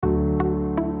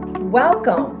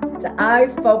Welcome to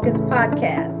iFocus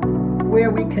Podcast, where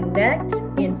we connect,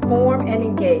 inform, and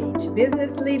engage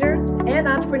business leaders and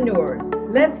entrepreneurs.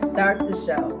 Let's start the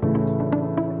show.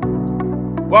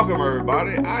 Welcome,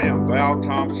 everybody. I am Val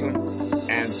Thompson,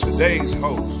 and today's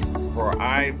host for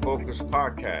iFocus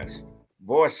Podcast,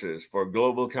 Voices for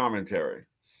Global Commentary.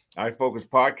 iFocus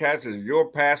Podcast is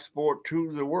your passport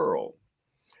to the world.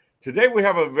 Today, we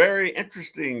have a very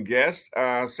interesting guest,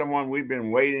 someone we've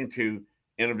been waiting to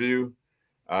interview,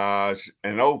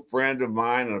 an old friend of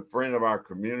mine and a friend of our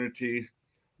community,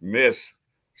 Miss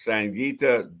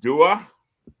Sangeeta Dua.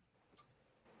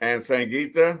 And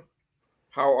Sangeeta,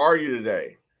 how are you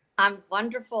today? I'm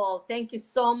wonderful. Thank you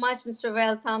so much, Mr.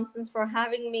 Val Thompson, for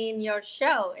having me in your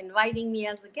show, inviting me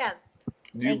as a guest.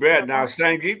 You bet. Now,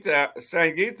 Sangeeta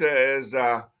is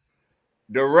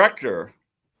Director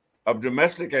of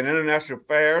Domestic and International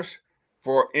Affairs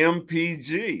for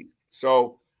MPG.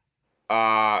 So,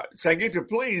 Sangeeta,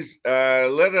 please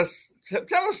tell us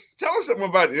something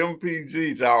about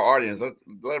MPG to our audience. Let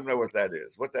them know what that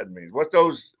is, what that means, what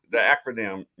the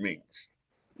acronym means.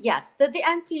 Yes, the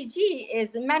MPG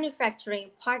is a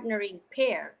manufacturing partnering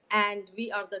pair, and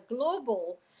we are the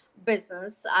global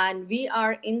business, and we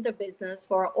are in the business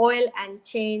for oil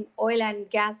and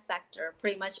gas sector,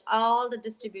 pretty much all the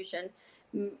distribution.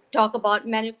 Talk about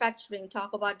manufacturing,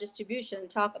 talk about distribution,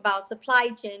 talk about supply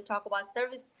chain, talk about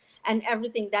service and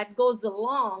everything that goes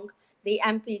along the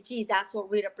MPG. That's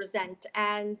what we represent.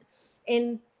 And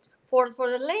for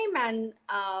the layman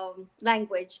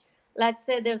language, let's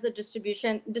say there's a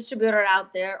distributor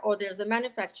out there, or there's a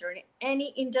manufacturer in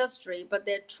any industry, but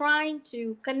they're trying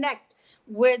to connect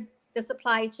with the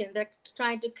supply chain. They're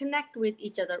trying to connect with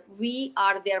each other. We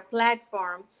are their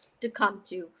platform to come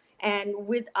to. And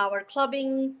with our club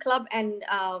and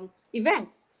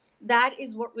events, that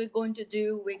is what we're going to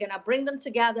do. We're going to bring them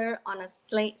together on a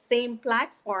same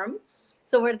platform,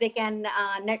 so where they can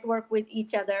network with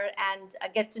each other and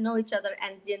get to know each other,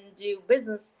 and then do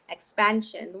business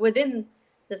expansion within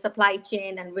the supply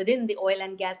chain and within the oil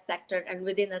and gas sector and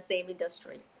within the same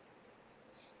industry.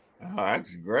 Oh,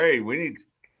 that's great. We need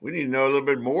to know a little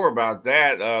bit more about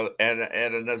that.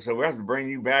 So we have to bring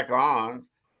you back on,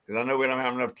 because I know we don't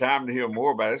have enough time to hear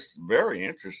more about it. It's very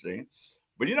interesting.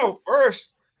 But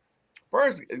first,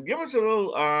 give us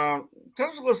tell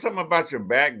us a little something about your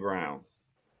background.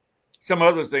 Some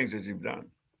other things that you've done.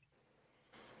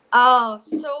 Tell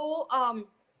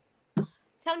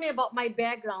me about my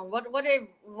background. What a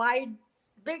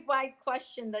big wide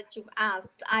question that you've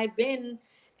asked. I've been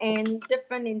in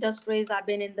different industries. I've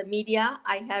been in the media.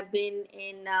 I have been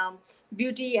in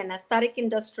beauty and aesthetic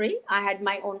industry. I had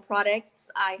my own products.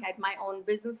 I had my own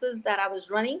businesses that I was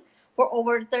running for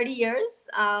over 30 years,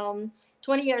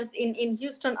 20 years in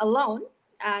Houston alone.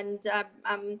 And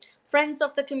friends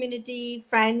of the community,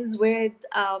 friends with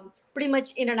pretty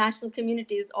much international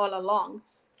communities all along.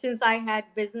 Since I had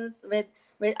business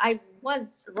I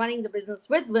was running the business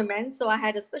with women, so I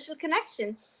had a special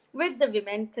connection with the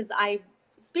women, because I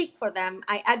speak for them,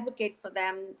 I advocate for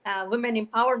them. Women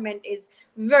empowerment is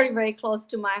very, very close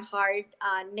to my heart.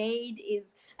 NAID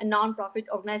is a nonprofit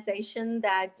organization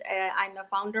that I'm a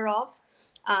founder of.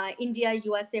 India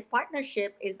USA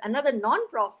Partnership is another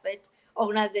nonprofit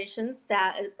organization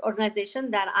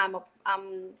that I'm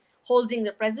holding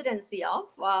the presidency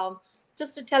of.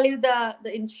 Just to tell you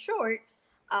in short,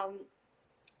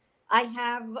 I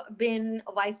have been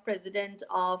a vice president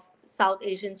of South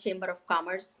Asian Chamber of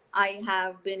Commerce. I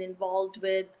have been involved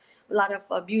with a lot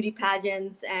of beauty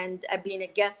pageants, and I've been a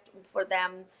guest for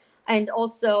them, and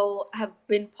also have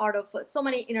been part of so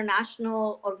many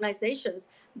international organizations.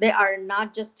 They are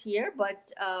not just here,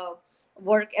 but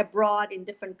work abroad in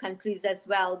different countries as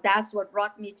well. That's what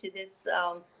brought me to this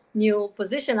new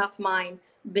position of mine,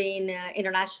 being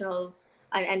international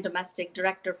and domestic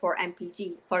director for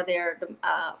MPG for their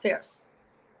affairs.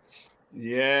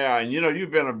 Yeah, and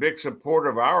you've been a big supporter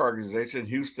of our organization,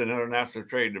 Houston International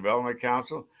Trade Development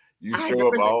Council. You show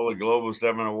up all the Global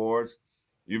 7 awards.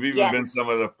 You've even been some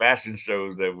of the fashion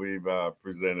shows that we've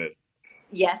presented.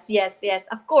 Yes,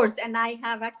 of course. And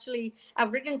I've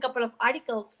written a couple of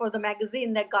articles for the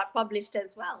magazine that got published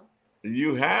as well.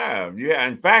 You have.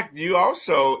 In fact, you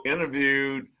also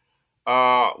interviewed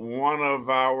one of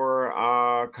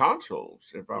our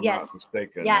consuls, if I'm not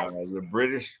mistaken, the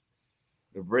British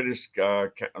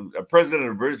president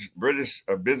of the British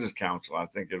Business Council, I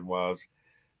think it was,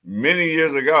 many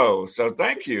years ago. So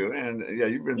thank you, and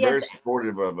you've been very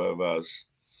supportive of us.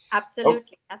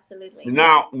 Absolutely, absolutely.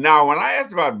 Now, when I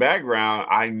asked about background,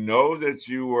 I know that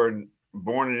you were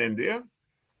born in India.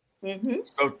 Mm-hmm.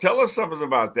 So tell us something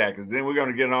about that, because then we're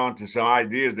going to get on to some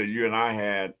ideas that you and I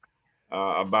had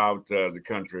about the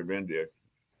country of India.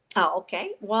 Oh,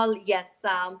 okay. Well, yes.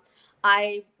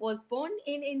 I was born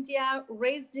in India,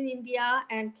 raised in India,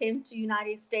 and came to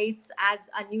United States as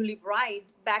a newly bride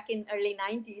back in early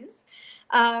 90s.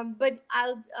 But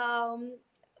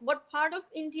what part of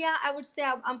India? I would say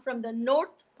I'm from the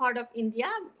north part of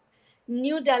India,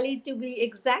 New Delhi to be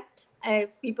exact,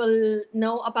 if people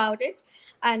know about it.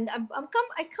 And I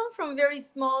come from a very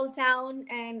small town,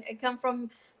 and I come from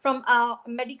a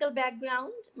medical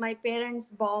background. My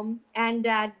parents, mom and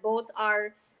dad, both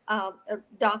are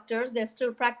doctors. They're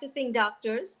still practicing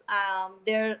doctors.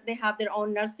 They have their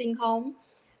own nursing home,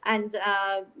 and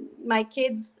my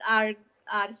kids are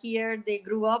here. They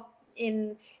grew up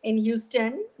in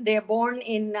Houston. They're born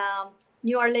in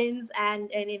New Orleans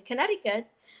and in Connecticut.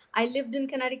 I lived in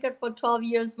Connecticut for 12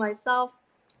 years myself,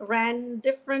 ran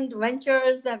different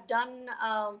ventures. I've done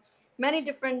many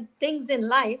different things in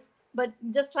life. But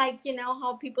just like,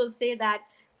 how people say that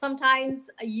sometimes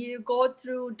you go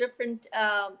through different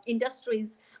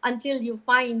industries until you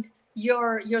find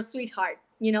your sweetheart,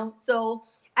 So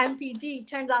MPG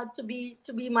turned out to be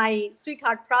my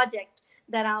sweetheart project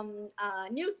that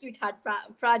new sweetheart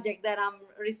project that I'm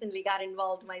recently got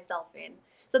involved myself in.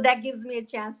 So that gives me a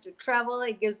chance to travel.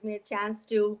 It gives me a chance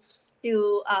to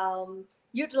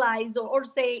utilize or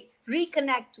say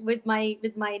reconnect with my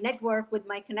network, with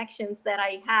my connections that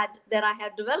I had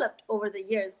developed over the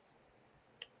years.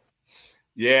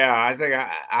 Yeah, I think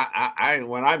I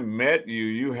when I met you,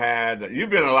 you've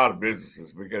been in a lot of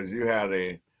businesses because you had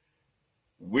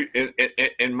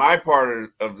in my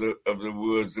part of the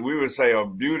woods, we would say a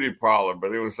beauty parlor,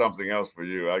 but it was something else for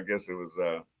you. I guess it was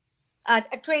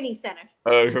A training center.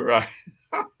 right.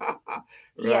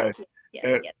 Right. Yes,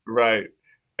 yes, yes. Right.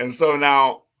 And so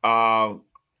now now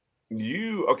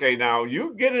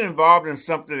you're getting involved in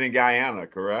something in Guyana,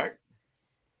 correct?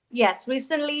 Yes,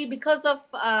 recently, because of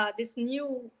this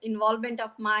new involvement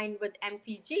of mine with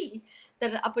MPG,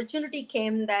 the opportunity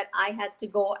came that I had to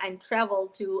go and travel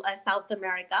to South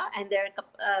America, and there are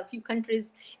a few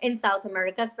countries in South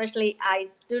America. Especially, I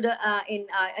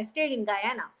stayed in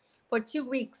Guyana for 2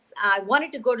 weeks. I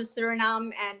wanted to go to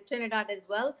Suriname and Trinidad as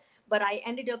well, but I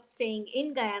ended up staying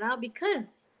in Guyana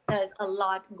because there's a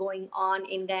lot going on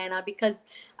in Guyana because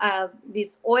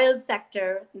this oil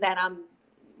sector that I'm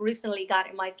recently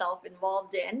got myself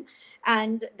involved in,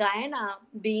 and Guyana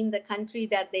being the country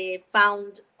that they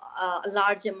found a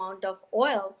large amount of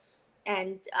oil,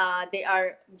 and they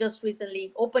are just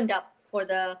recently opened up for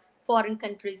the foreign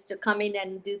countries to come in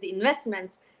and do the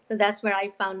investments. So that's where I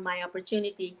found my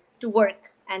opportunity to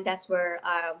work, and that's where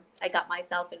I got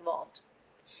myself involved.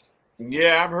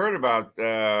 Yeah, I've heard about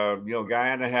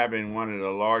Guyana having one of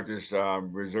the largest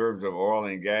reserves of oil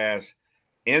and gas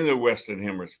in the Western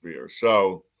Hemisphere.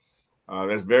 So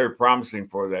that's very promising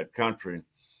for that country.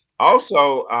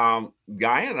 Also,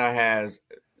 Guyana has,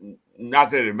 not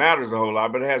that it matters a whole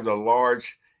lot, but it has a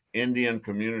large Indian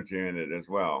community in it as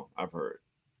well. I've heard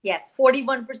Yes,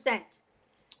 41%. 41%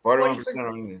 40%.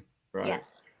 of Indian, right?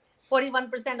 Yes.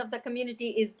 41% of the community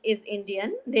is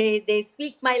Indian. They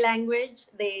speak my language,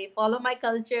 they follow my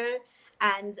culture,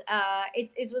 and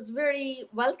it was very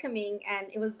welcoming, and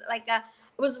it was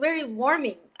very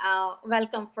warming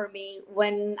welcome for me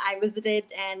when I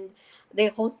visited, and they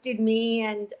hosted me,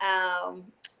 and I'm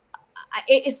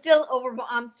still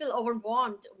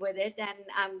overwhelmed with it, and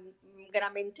I'm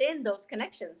gonna maintain those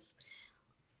connections.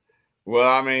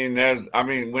 Well, when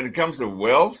it comes to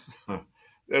wealth,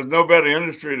 there's no better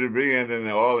industry to be in than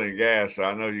the oil and gas. So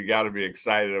I know you got to be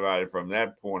excited about it from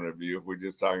that point of view if we're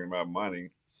just talking about money.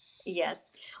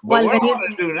 Yes. But Well, what I when you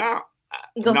want to do now,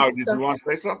 go no, ahead, did go you ahead. want to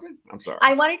say something? I'm sorry.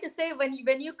 I wanted to say when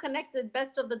you connect the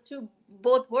best of the two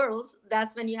both worlds,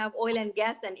 that's when you have oil and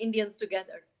gas and Indians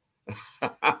together.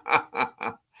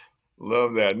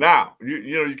 Love that. Now,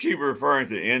 you keep referring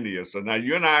to India. So now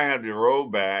you and I have to roll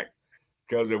back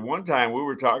because at one time we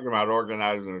were talking about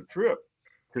organizing a trip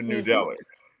to New Hmm. Delhi.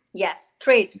 Yes,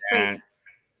 trade. And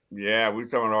yeah, we were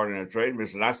talking about ordering a trade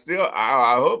mission. I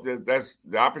hope that's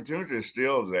the opportunity is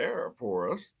still there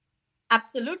for us.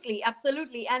 Absolutely,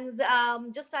 absolutely. And I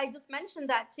just mentioned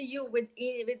that to you with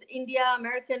India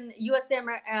American USA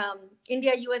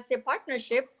India USA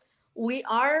partnership. We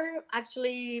are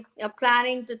actually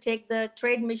planning to take the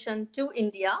trade mission to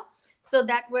India, so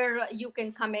that where you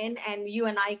can come in and you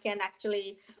and I can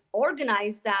actually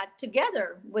organize that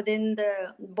together within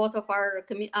the both of our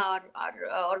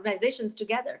organizations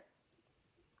together.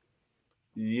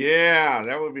 Yeah,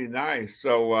 that would be nice.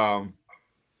 So,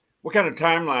 what kind of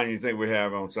timeline you think we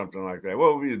have on something like that?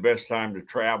 What would be the best time to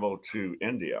travel to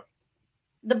India?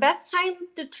 The best time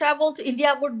to travel to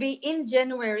India would be in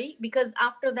January, because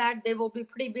after that they will be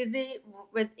pretty busy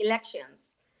with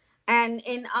elections. And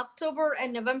in October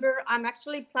and November, I'm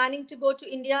actually planning to go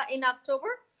to India in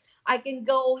October. I can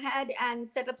go ahead and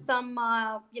set up some,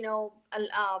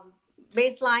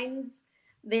 baselines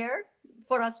there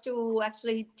for us to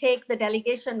actually take the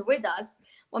delegation with us.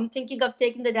 I'm thinking of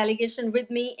taking the delegation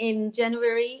with me in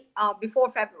January,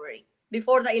 before February,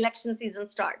 before the election season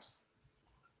starts.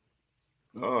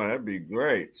 Oh, that'd be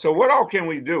great. So what all can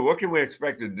we do? What can we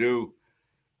expect to do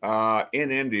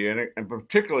in India, and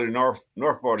particularly north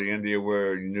part of India,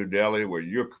 where New Delhi, where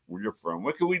you're from?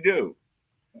 What can we do?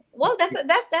 Well, that's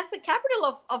the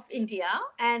capital of India,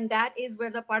 and that is where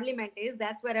the parliament is.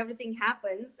 That's where everything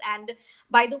happens. And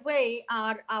by the way,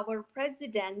 our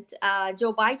president,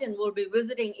 Joe Biden, will be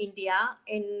visiting India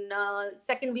in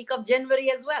second week of January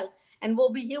as well, and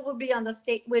he will be on the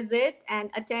state visit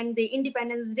and attend the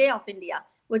Independence Day of India,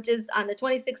 which is on the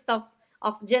 26th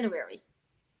of January.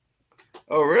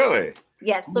 Oh, really?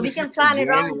 Yes, so we can plan it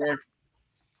around that.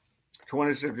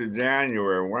 26th of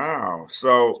January. Wow.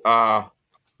 So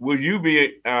will you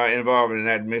be involved in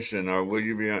that mission, or will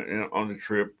you be on the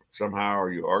trip somehow?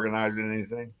 Are you organizing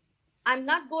anything? I'm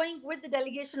not going with the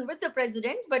delegation with the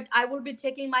president, but I will be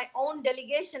taking my own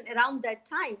delegation around that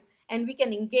time, and we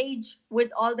can engage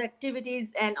with all the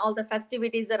activities and all the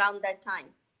festivities around that time.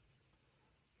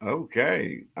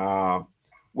 Okay.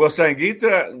 Well,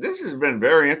 Sangeeta, this has been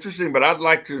very interesting, but I'd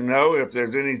like to know if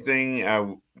there's anything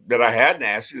that I hadn't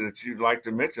asked you that you'd like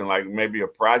to mention, like maybe a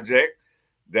project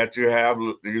that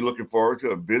you're looking forward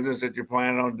to, a business that you're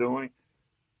planning on doing.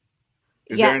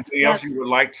 Is there anything else you would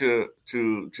like to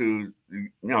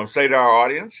say to our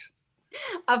audience?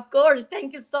 Of course.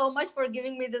 Thank you so much for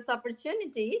giving me this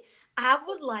opportunity. I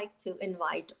would like to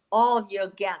invite all of your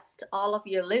guests, all of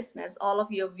your listeners, all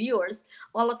of your viewers,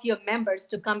 all of your members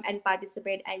to come and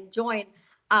participate and join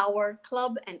our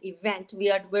club and event.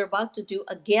 We're about to do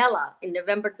a gala in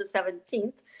November the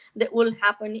 17th that will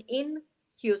happen in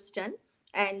Houston.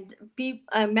 And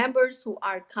members who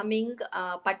are coming,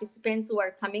 participants who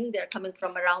are coming, they're coming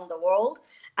from around the world,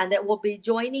 and that will be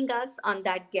joining us on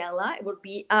that gala. It will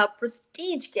be a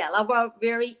prestige gala where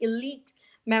very elite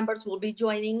members will be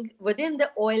joining within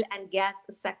the oil and gas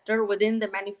sector, within the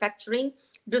manufacturing,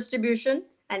 distribution,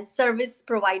 and service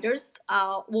providers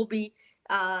will be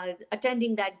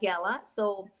attending that gala.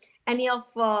 So any of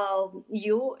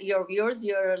your viewers,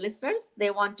 your listeners,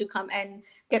 they want to come and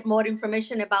get more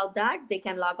information about that, they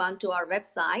can log on to our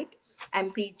website,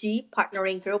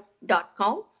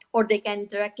 mpgpartneringgroup.com, or they can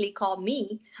directly call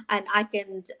me, and I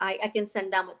can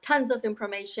send them tons of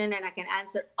information, and I can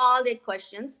answer all their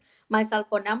questions. My cell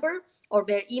phone number or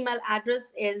their email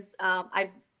address is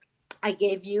I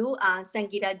gave you,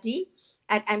 Sangeeta D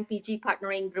at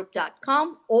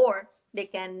mpgpartneringgroup.com, or they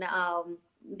can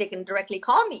directly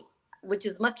call me, which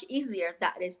is much easier.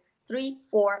 That is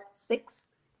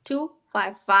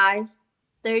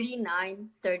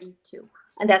 346-255-3932.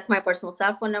 And that's my personal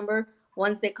cell phone number.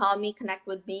 Once they call me, connect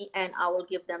with me, and I will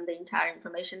give them the entire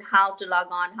information, how to log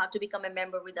on, how to become a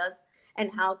member with us,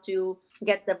 and how to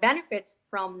get the benefits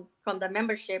from the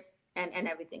membership and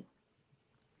everything.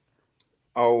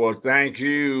 Oh, well, thank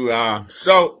you.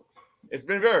 So it's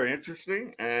been very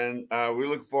interesting, and we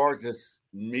look forward to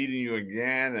meeting you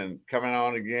again and coming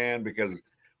on again, because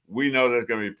we know there's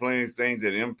going to be plenty of things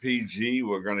that MPG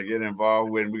we're going to get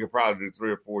involved with. We could probably do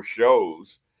 3 or 4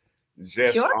 shows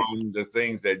just on the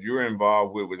things that you're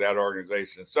involved with that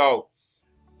organization. So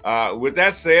with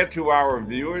that said, to our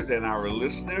viewers and our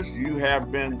listeners, you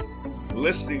have been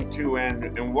listening to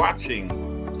and watching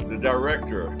the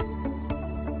director,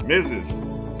 Mrs.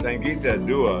 Sangeeta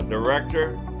Dua,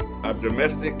 Director of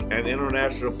Domestic and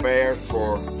International Affairs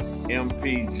for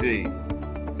MPG.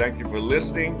 Thank you for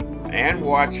listening and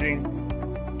watching,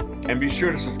 and be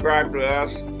sure to subscribe to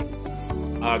us,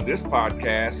 this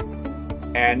podcast,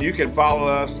 and you can follow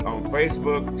us on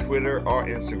Facebook, Twitter, or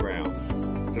Instagram.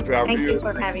 So to our viewers,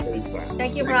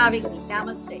 thank you for having me.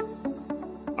 Namaste.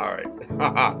 All right.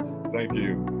 Thank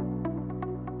you.